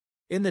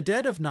In the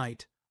dead of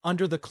night,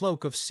 under the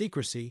cloak of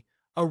secrecy,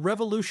 a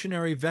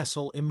revolutionary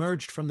vessel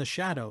emerged from the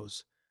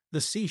shadows,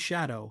 the Sea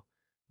Shadow,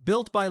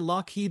 built by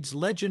Lockheed's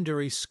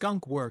legendary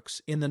Skunk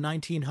works in the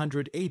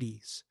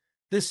 1980s.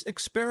 This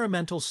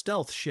experimental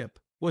stealth ship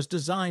was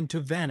designed to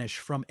vanish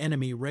from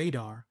enemy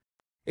radar.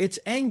 Its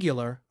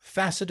angular,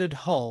 faceted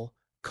hull,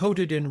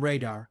 coated in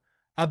radar,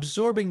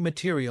 absorbing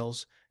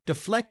materials,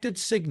 deflected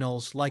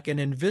signals like an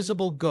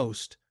invisible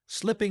ghost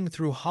slipping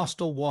through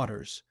hostile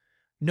waters.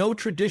 No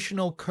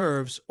traditional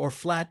curves or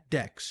flat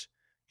decks,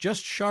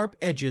 just sharp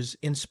edges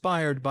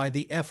inspired by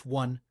the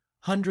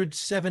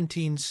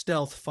F-117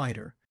 stealth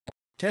fighter.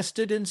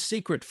 Tested in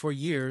secret for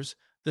years,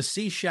 the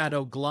Sea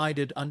Shadow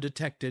glided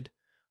undetected,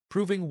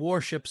 proving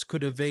warships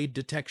could evade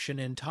detection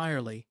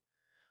entirely.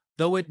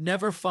 Though it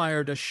never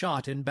fired a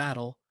shot in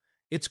battle,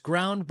 its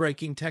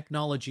groundbreaking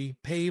technology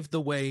paved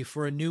the way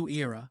for a new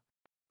era.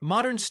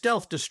 Modern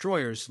stealth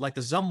destroyers like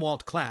the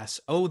Zumwalt class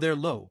owe their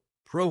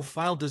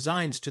low-profile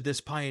designs to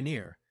this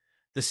pioneer.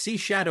 The Sea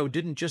Shadow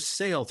didn't just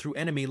sail through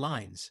enemy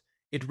lines,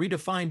 it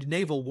redefined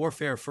naval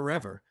warfare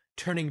forever,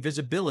 turning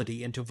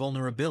visibility into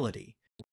vulnerability.